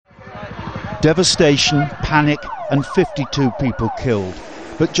Devastation, panic, and 52 people killed.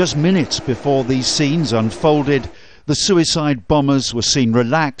 But just minutes before these scenes unfolded, the suicide bombers were seen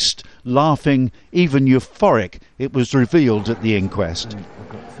relaxed, laughing, even euphoric, it was revealed at the inquest.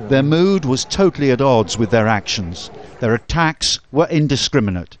 Their mood was totally at odds with their actions. Their attacks were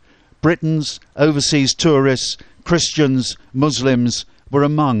indiscriminate. Britons, overseas tourists, Christians, Muslims were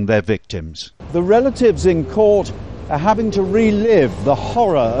among their victims. The relatives in court are having to relive the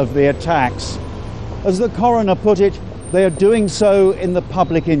horror of the attacks. As the coroner put it, they are doing so in the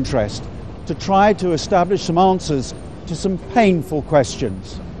public interest, to try to establish some answers to some painful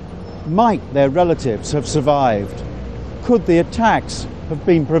questions. Might their relatives have survived? Could the attacks have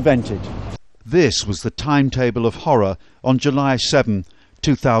been prevented? This was the timetable of horror on July 7,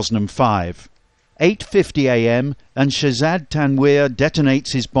 2005. 8:50 a.m. and Shehzad Tanweer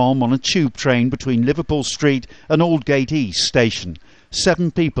detonates his bomb on a tube train between Liverpool Street and Aldgate East Station.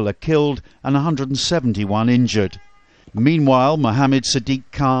 7 people are killed and 171 injured. Meanwhile, Mohammed Sadiq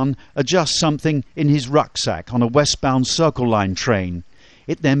Khan adjusts something in his rucksack on a westbound Circle Line train.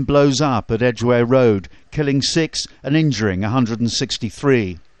 It then blows up at Edgware Road, killing 6 and injuring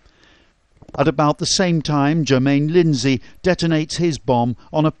 163. At about the same time, Jermaine Lindsay detonates his bomb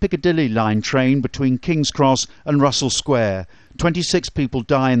on a Piccadilly line train between King's Cross and Russell Square. 26 people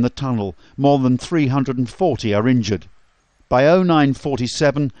die in the tunnel, more than 340 are injured. By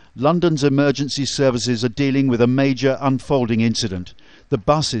 09:47, London's emergency services are dealing with a major unfolding incident. The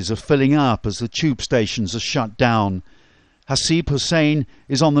buses are filling up as the tube stations are shut down. Hasib Hussain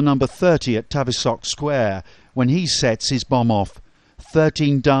is on the number 30 at Tavistock Square when he sets his bomb off.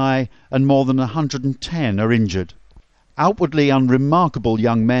 13 die and more than 110 are injured. Outwardly unremarkable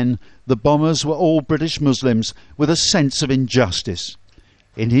young men, the bombers were all British Muslims with a sense of injustice.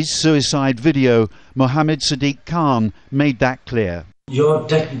 In his suicide video, Mohammed Sadiq Khan made that clear. Your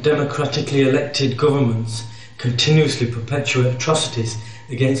democratically elected governments continuously perpetuate atrocities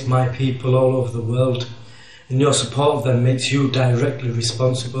against my people all over the world, and your support of them makes you directly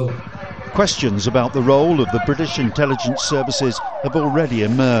responsible. Questions about the role of the British intelligence services have already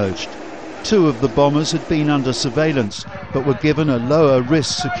emerged. 2 of the bombers had been under surveillance but were given a lower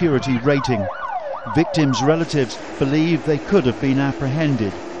risk security rating. Victims' relatives believe they could have been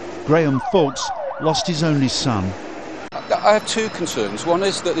apprehended. Graham Fawkes lost his only son. I have 2 concerns. One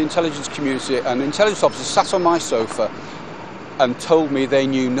is that the intelligence community and intelligence officers sat on my sofa and told me they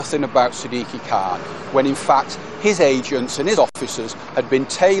knew nothing about Sadiq Khan, when in fact his agents and his officers had been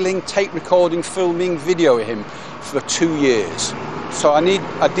tailing, tape recording, filming, videoing him for 2 years. So I need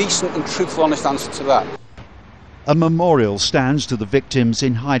a decent and truthful, honest answer to that. A memorial stands to the victims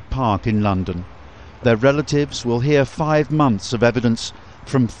in Hyde Park in London. Their relatives will hear 5 months of evidence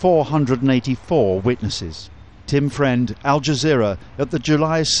from 484 witnesses. Tim Friend, Al Jazeera, at the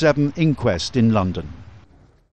July 7 inquest in London.